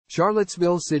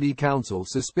Charlottesville City Council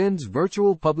suspends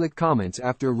virtual public comments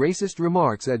after racist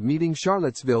remarks at meeting.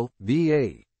 Charlottesville,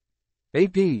 VA.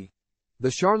 AP.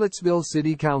 The Charlottesville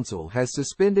City Council has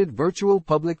suspended virtual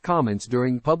public comments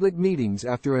during public meetings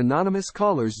after anonymous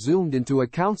callers zoomed into a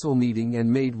council meeting and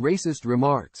made racist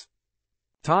remarks.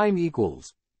 Time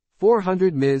equals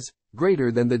 400 Ms.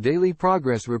 Greater than the Daily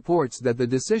Progress reports that the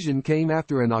decision came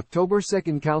after an October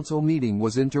 2 council meeting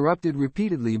was interrupted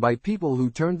repeatedly by people who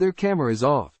turned their cameras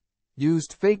off,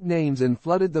 used fake names and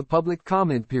flooded the public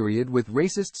comment period with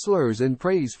racist slurs and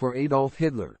praise for Adolf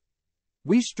Hitler.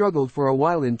 We struggled for a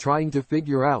while in trying to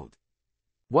figure out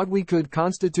what we could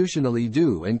constitutionally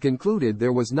do and concluded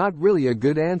there was not really a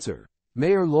good answer,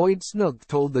 Mayor Lloyd Snook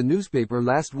told the newspaper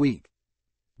last week.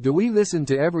 Do we listen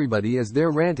to everybody as they're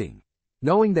ranting,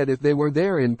 knowing that if they were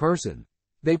there in person,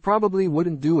 they probably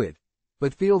wouldn't do it,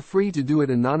 but feel free to do it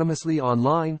anonymously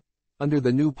online? Under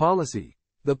the new policy,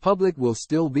 the public will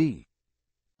still be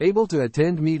able to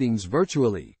attend meetings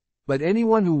virtually, but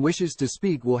anyone who wishes to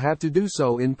speak will have to do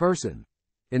so in person.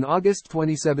 In August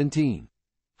 2017,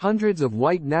 hundreds of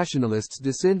white nationalists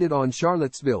descended on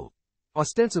Charlottesville,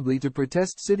 ostensibly to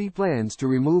protest city plans to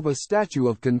remove a statue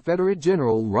of Confederate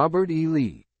General Robert E.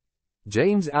 Lee.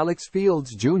 James Alex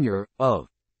Fields, Jr., of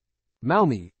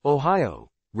Maumee, Ohio,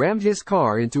 rammed his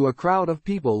car into a crowd of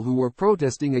people who were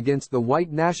protesting against the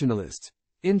white nationalists,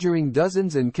 injuring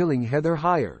dozens and killing Heather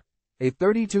Heyer, a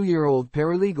 32-year-old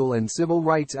paralegal and civil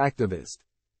rights activist.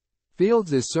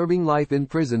 Fields is serving life in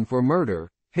prison for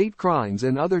murder, hate crimes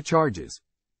and other charges.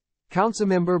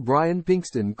 Councilmember Brian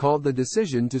Pinkston called the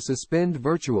decision to suspend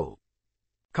virtual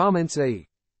comments a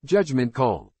judgment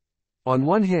call. On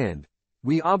one hand,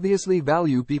 we obviously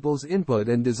value people's input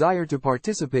and desire to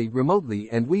participate remotely,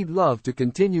 and we'd love to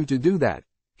continue to do that,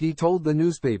 he told the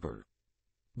newspaper.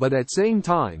 But at same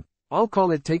time, I'll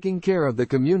call it taking care of the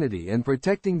community and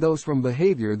protecting those from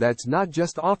behavior that's not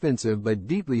just offensive but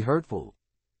deeply hurtful.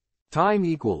 Time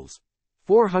equals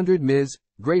 400 Ms.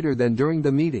 Greater than during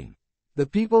the meeting. The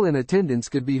people in attendance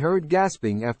could be heard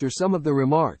gasping after some of the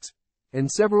remarks, and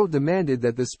several demanded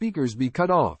that the speakers be cut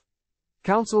off.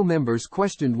 Council members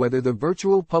questioned whether the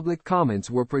virtual public comments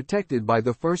were protected by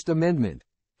the First Amendment,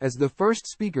 as the first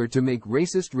speaker to make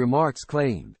racist remarks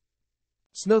claimed.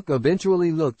 Snook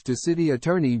eventually looked to City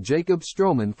Attorney Jacob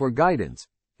Stroman for guidance,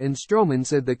 and Stroman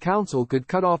said the council could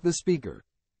cut off the speaker.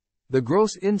 The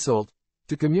gross insult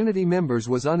to community members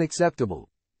was unacceptable,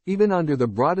 even under the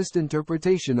broadest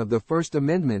interpretation of the First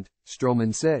Amendment,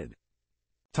 Stroman said.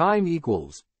 Time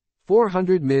equals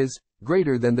 400 Ms.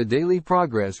 Greater than the Daily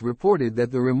Progress reported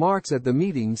that the remarks at the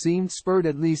meeting seemed spurred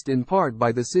at least in part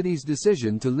by the city's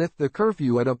decision to lift the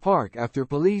curfew at a park after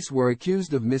police were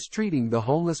accused of mistreating the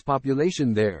homeless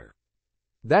population there.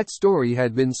 That story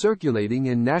had been circulating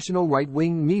in national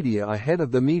right-wing media ahead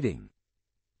of the meeting.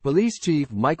 Police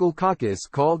Chief Michael Caucus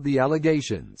called the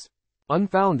allegations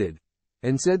unfounded,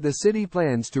 and said the city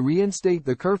plans to reinstate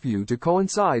the curfew to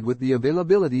coincide with the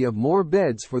availability of more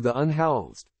beds for the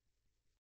unhoused.